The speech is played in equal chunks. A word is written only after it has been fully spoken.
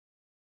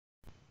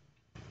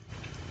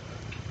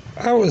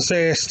I was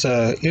asked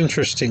an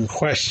interesting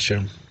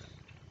question.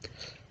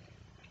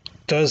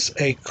 Does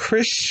a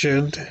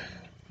Christian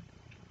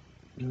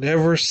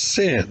never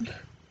sin?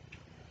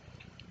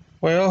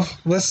 Well,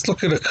 let's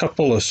look at a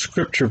couple of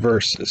scripture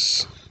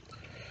verses.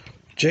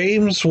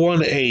 James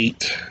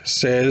 1:8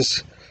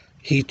 says,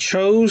 He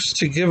chose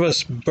to give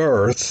us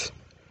birth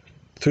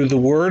through the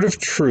word of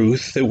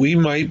truth that we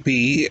might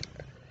be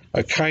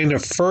a kind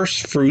of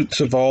first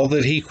fruits of all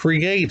that He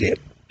created.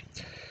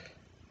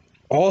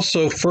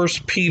 Also, 1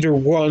 Peter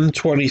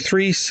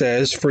 1:23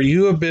 says, For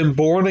you have been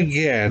born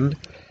again,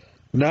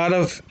 not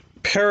of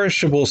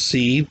perishable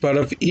seed, but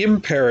of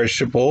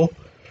imperishable,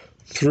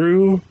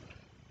 through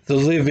the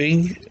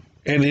living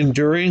and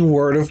enduring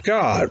Word of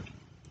God.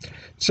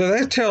 So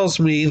that tells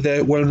me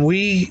that when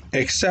we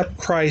accept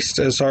Christ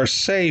as our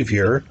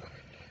Savior,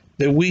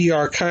 that we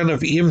are kind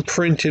of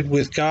imprinted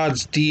with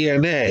God's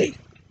DNA.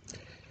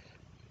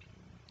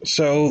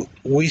 So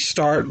we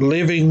start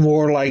living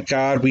more like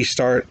God. We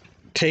start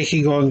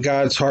taking on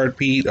God's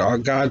heartbeat.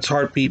 God's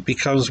heartbeat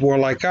becomes more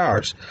like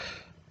ours.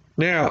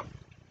 Now,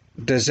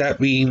 does that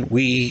mean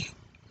we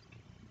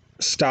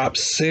stop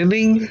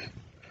sinning?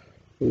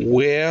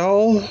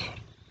 Well,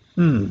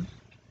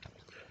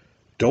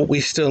 don't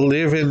we still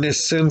live in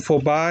this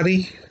sinful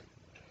body?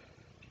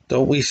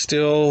 Don't we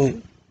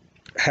still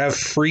have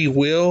free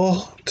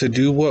will to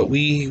do what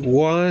we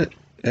want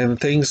and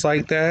things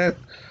like that?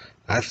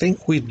 I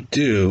think we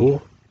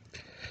do.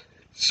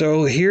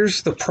 So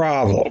here's the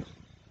problem.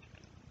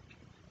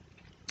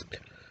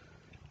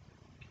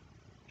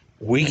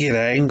 We get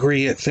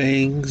angry at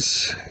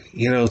things,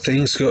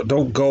 things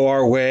don't go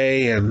our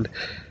way, and,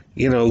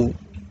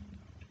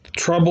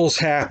 troubles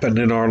happen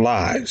in our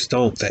lives,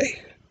 don't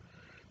they?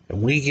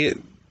 And we get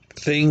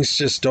things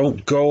just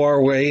don't go our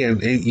way,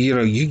 and,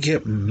 you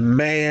get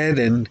mad,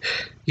 and,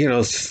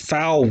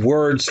 foul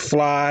words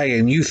fly,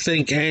 and you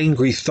think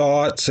angry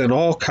thoughts, and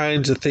all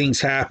kinds of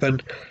things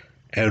happen.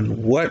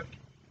 And what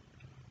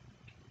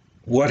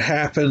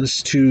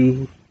happens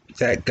to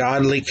that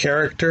godly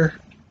character?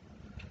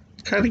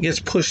 Kind of gets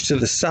pushed to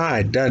the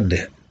side, doesn't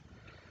it?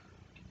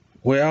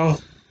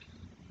 Well,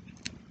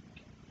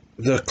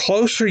 the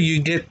closer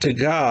you get to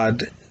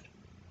God,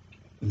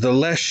 the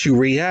less you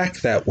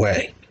react that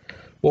way.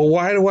 Well,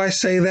 why do I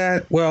say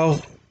that?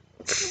 Well,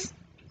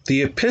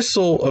 the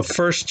epistle of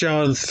 1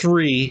 John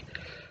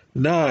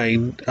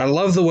 3:9, I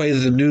love the way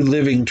the New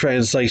Living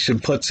Translation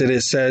puts it.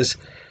 It says,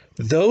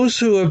 Those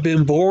who have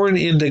been born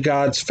into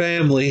God's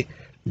family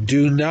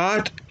do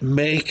not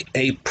make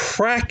a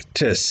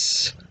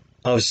practice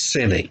of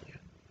sinning.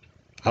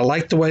 I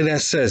like the way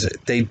that says it.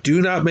 They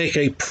do not make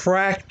a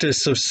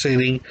practice of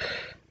sinning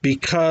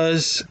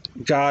because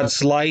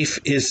God's life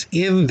is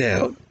in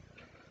them.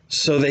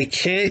 So they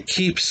can't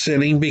keep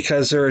sinning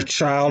because they're a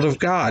child of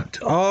God.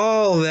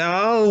 Oh,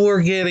 now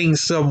we're getting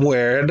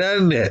somewhere,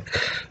 doesn't it?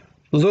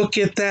 Look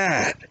at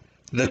that.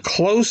 The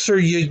closer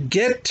you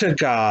get to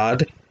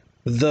God,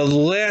 the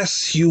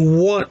less you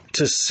want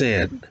to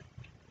sin.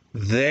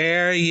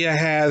 There you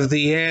have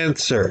the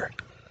answer.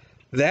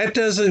 That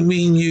doesn't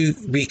mean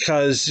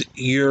because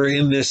you're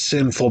in this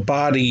sinful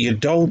body, you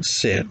don't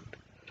sin.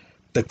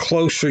 The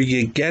closer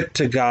you get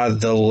to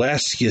God, the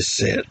less you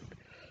sin.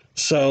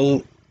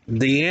 So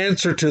the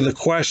answer to the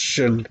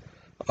question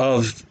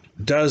of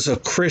does a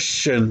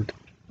Christian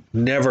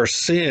never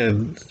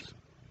sin?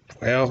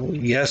 Well,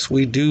 yes,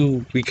 we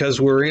do,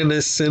 because we're in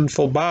this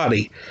sinful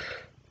body.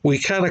 We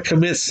kind of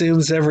commit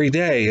sins every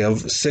day,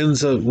 of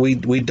sins of we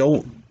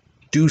don't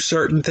do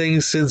certain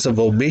things, sins of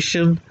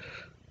omission,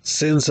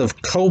 sins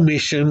of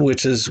commission,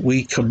 which is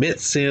we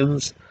commit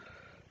sins,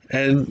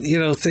 and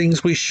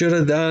things we should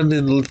have done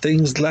and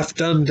things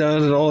left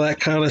undone and all that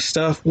kind of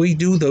stuff. We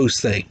do those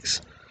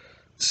things.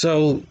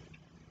 So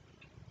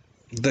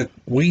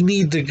we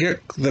need to get,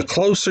 the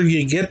closer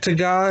you get to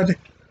God,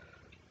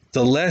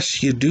 the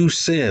less you do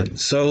sin.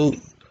 So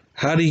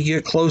how do you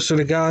get closer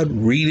to God?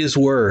 Read His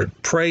Word,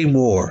 pray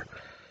more,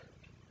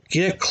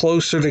 get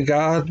closer to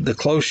God. The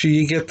closer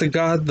you get to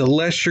God, the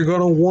less you're going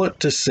to want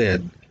to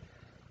sin.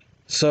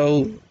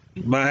 So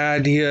my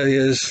idea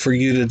is for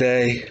you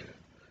today,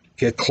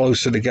 get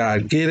closer to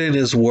God. Get in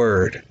His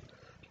Word.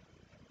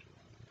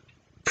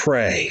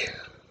 Pray.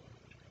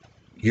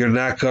 You're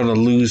not going to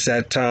lose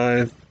that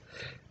time.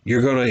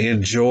 You're going to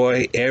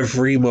enjoy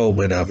every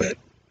moment of it.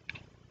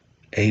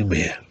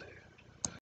 Amen.